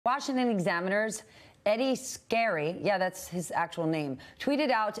Washington Examiner's Eddie Scarry, yeah, that's his actual name,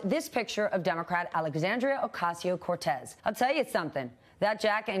 tweeted out this picture of Democrat Alexandria Ocasio-Cortez. I'll tell you something, that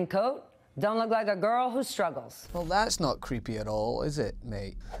jacket and coat don't look like a girl who struggles. Well, that's not creepy at all, is it,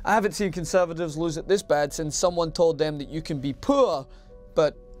 mate? I haven't seen conservatives lose it this bad since someone told them that you can be poor,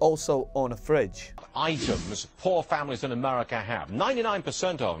 but also own a fridge. Items poor families in America have.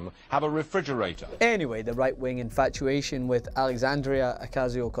 99% of them have a refrigerator. Anyway, the right-wing infatuation with Alexandria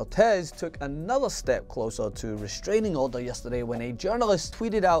Ocasio-Cortez took another step closer to restraining order yesterday when a journalist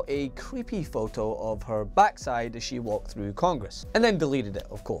tweeted out a creepy photo of her backside as she walked through Congress. And then deleted it,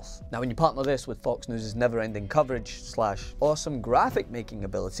 of course. Now, when you partner this with Fox News' never-ending coverage / awesome graphic-making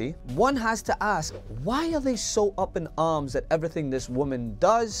ability, one has to ask, why are they so up in arms at everything this woman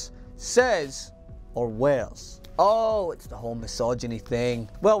does, says, or wears? Oh, it's the whole misogyny thing.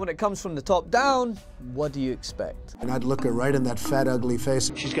 Well, when it comes from the top down, what do you expect? And I'd look her right in that fat, ugly face.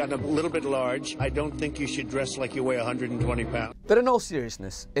 She's gotten a little bit large. I don't think you should dress like you weigh 120 pounds. But in all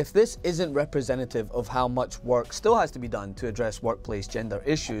seriousness, if this isn't representative of how much work still has to be done to address workplace gender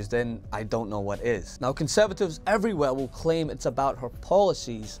issues, then I don't know what is. Now, conservatives everywhere will claim it's about her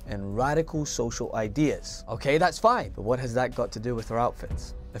policies and radical social ideas. Okay, that's fine, but what has that got to do with her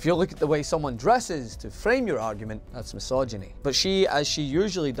outfits? If you look at the way someone dresses to frame your argument, that's misogyny. But she, as she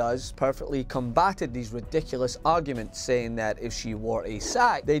usually does, perfectly combated these ridiculous arguments, saying that if she wore a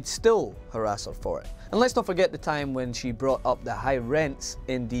sack, they'd still harass her for it. And let's not forget the time when she brought up the high rents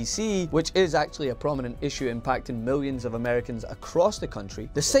in DC, which is actually a prominent issue impacting millions of Americans across the country.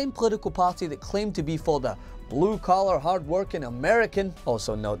 The same political party that claimed to be for the blue-collar, hard-working American.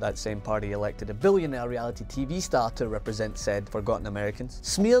 Also note that same party elected a billionaire reality TV star to represent said forgotten Americans,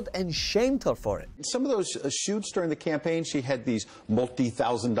 smeared and shamed her for it. In some of those shoots during the campaign, she had these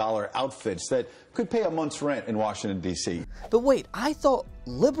multi-thousand-dollar outfits that could pay a month's rent in Washington, D.C. But wait, I thought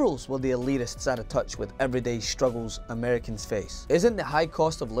liberals were the elitists out of touch with everyday struggles Americans face. Isn't the high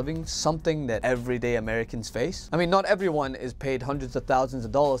cost of living something that everyday Americans face? I mean, not everyone is paid hundreds of thousands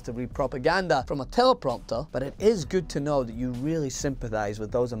of dollars to read propaganda from a teleprompter, but it is good to know that you really sympathize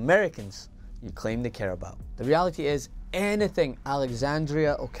with those Americans you claim to care about. The reality is, anything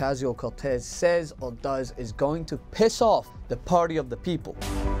Alexandria Ocasio-Cortez says or does is going to piss off the party of the people.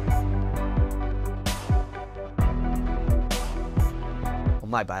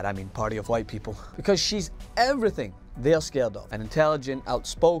 My bad, I mean party of white people. Because she's everything they're scared of. An intelligent,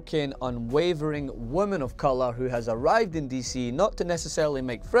 outspoken, unwavering woman of color who has arrived in DC not to necessarily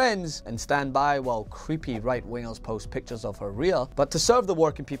make friends and stand by while creepy right-wingers post pictures of her rear, but to serve the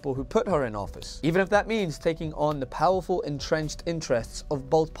working people who put her in office. Even if that means taking on the powerful, entrenched interests of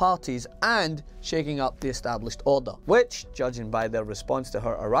both parties and shaking up the established order, which, judging by their response to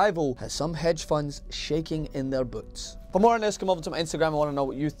her arrival, has some hedge funds shaking in their boots. For more on this, come over to my Instagram. I want to know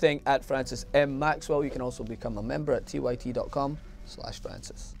what you think at Francis M. Maxwell. You can also become a member at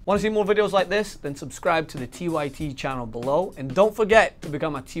tyt.com/Francis. Want to see more videos like this? Then subscribe to the TYT channel below. And don't forget to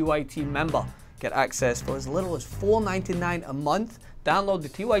become a TYT member. Get access for as little as $4.99 a month. Download the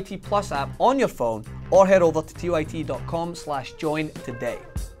TYT Plus app on your phone or head over to tyt.com/join today.